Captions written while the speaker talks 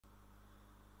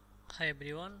Hi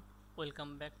everyone,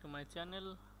 welcome back to my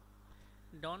channel.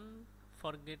 Don't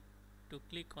forget to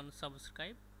click on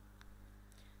subscribe.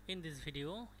 In this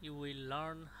video, you will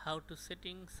learn how to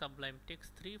setting Sublime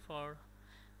Text 3 for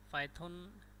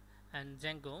Python and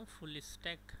Django full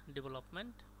stack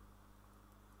development.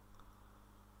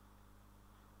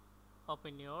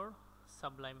 Open your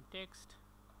Sublime Text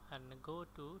and go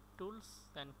to Tools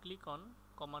and click on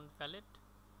Command Palette.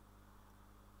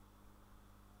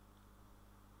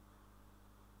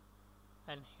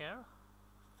 And here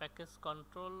package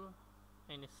control,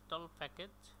 install package,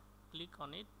 click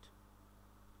on it.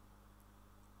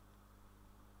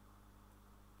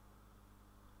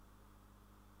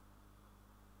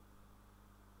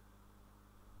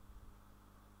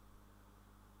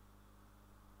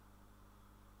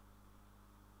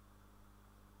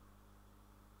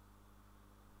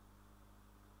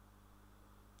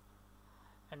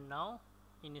 And now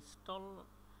install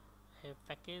a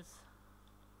package,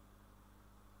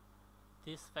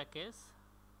 this package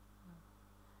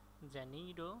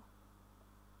Djaneiro.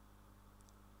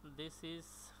 This is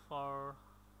for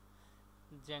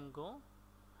Django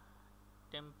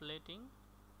templating.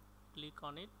 Click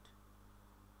on it,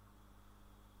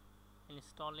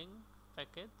 installing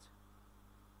package.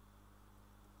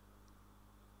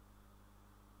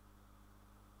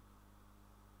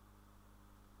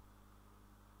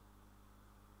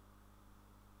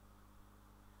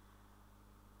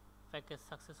 Package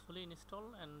successfully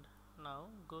installed. And now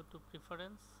go to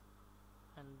preference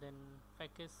and then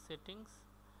package settings.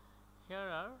 Here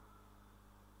are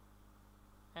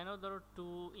another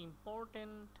two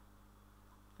important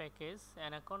packages,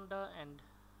 Anaconda and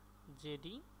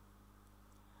Jedi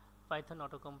Python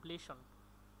autocompletion.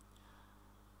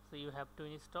 So you have to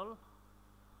install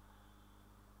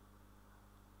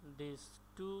these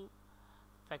two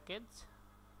packages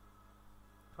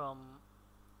from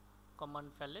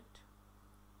command palette.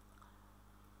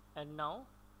 And now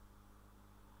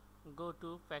go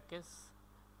to package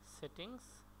settings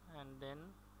and then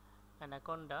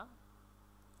Anaconda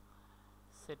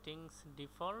settings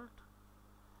default,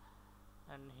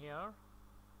 and here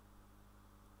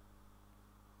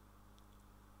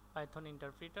Python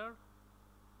interpreter.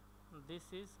 This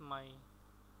is my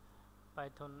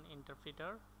Python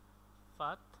interpreter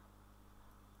path.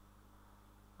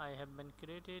 I have been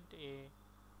created a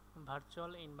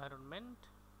virtual environment.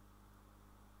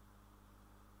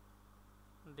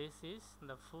 This is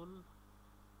the full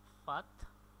path.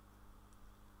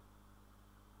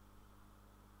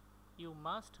 You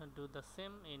must do the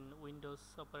same in Windows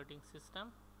operating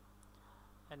system.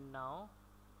 And now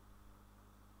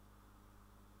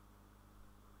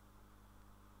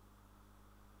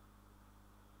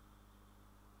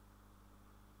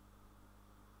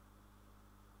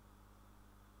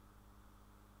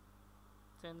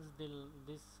change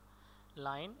this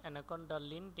line Anaconda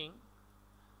linting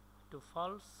to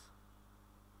false,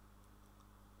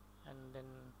 and then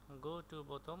go to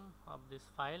bottom of this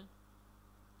file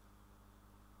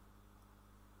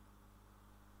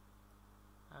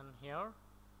and here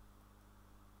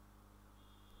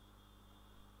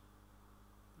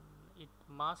it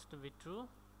must be true,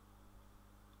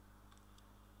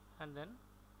 and then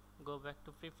go back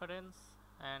to preference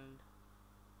and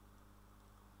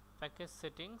package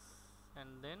settings and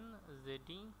then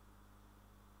ZD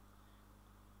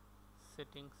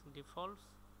settings defaults.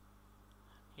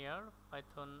 Here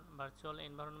Python virtual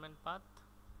environment path.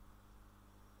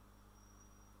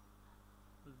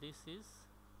 This is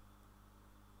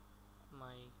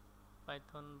my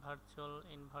Python virtual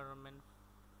environment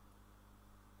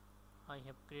I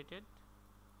have created.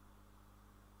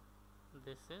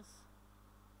 This is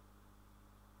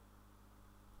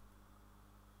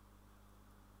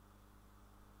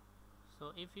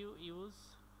so if you use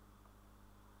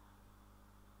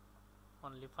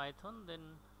only Python, then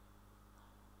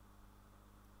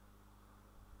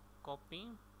copy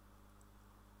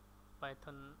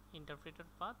Python interpreter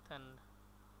path and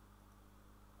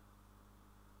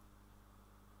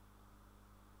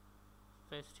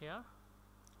paste here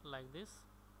like this.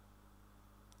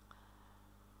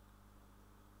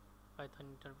 Python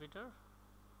interpreter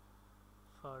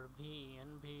for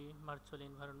VNV virtual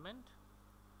environment.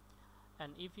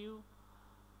 And if you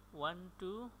want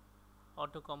to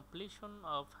auto completion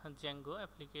of Django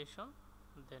application,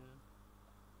 then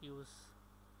use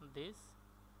this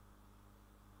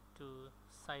to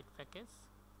side package.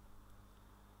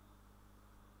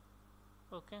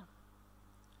 Okay,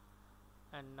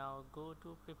 and now go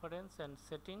to preference and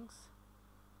settings,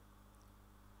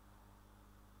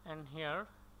 and here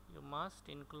you must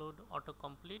include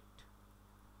autocomplete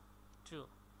true,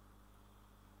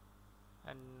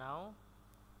 And now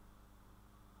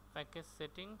package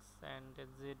settings and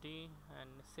Jedi and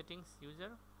settings user.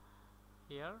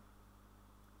 Here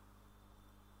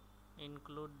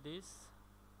include this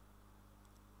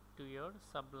to your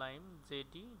Sublime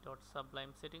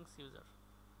Jdi.sublime settings user.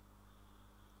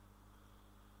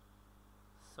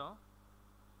 So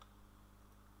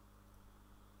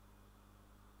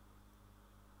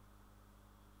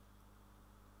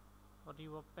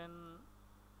reopen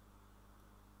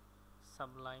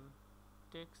Sublime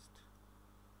text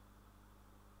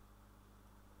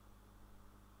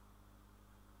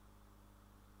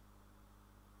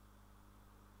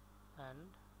and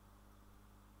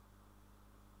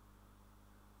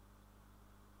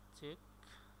check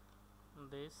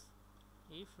this.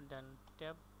 If done,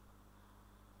 tab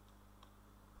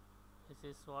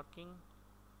this is working.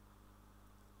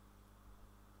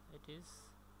 It is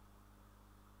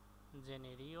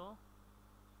Djaneiro,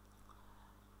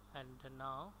 and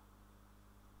now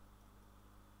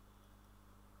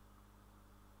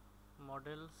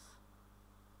models,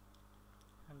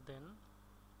 and then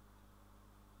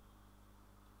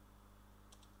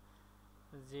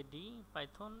Jedi,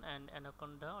 Python and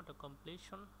Anaconda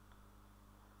autocompletion.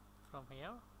 From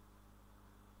here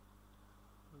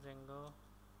Django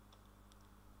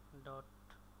dot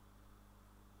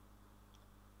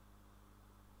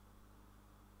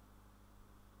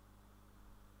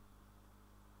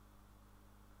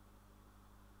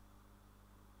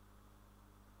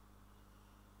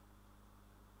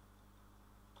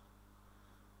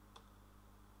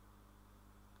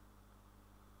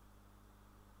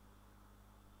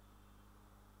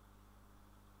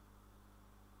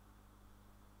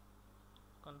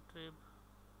contrib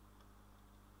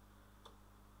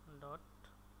dot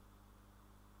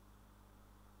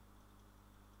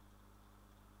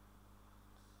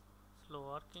slow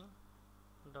working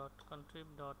dot contrib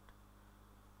dot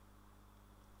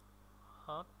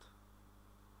hot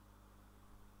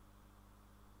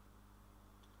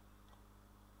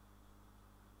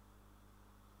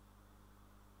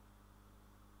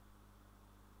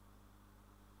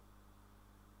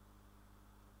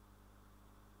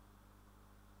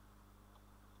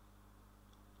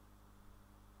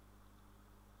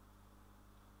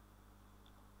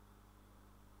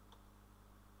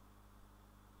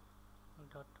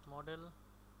dot model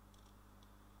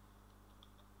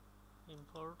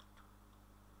import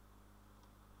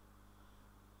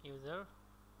user.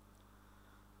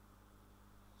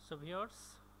 So viewers,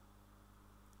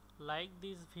 like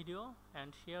this video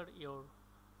and share your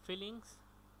feelings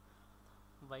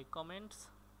by comments.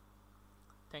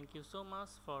 Thank you so much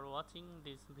for watching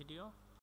this video.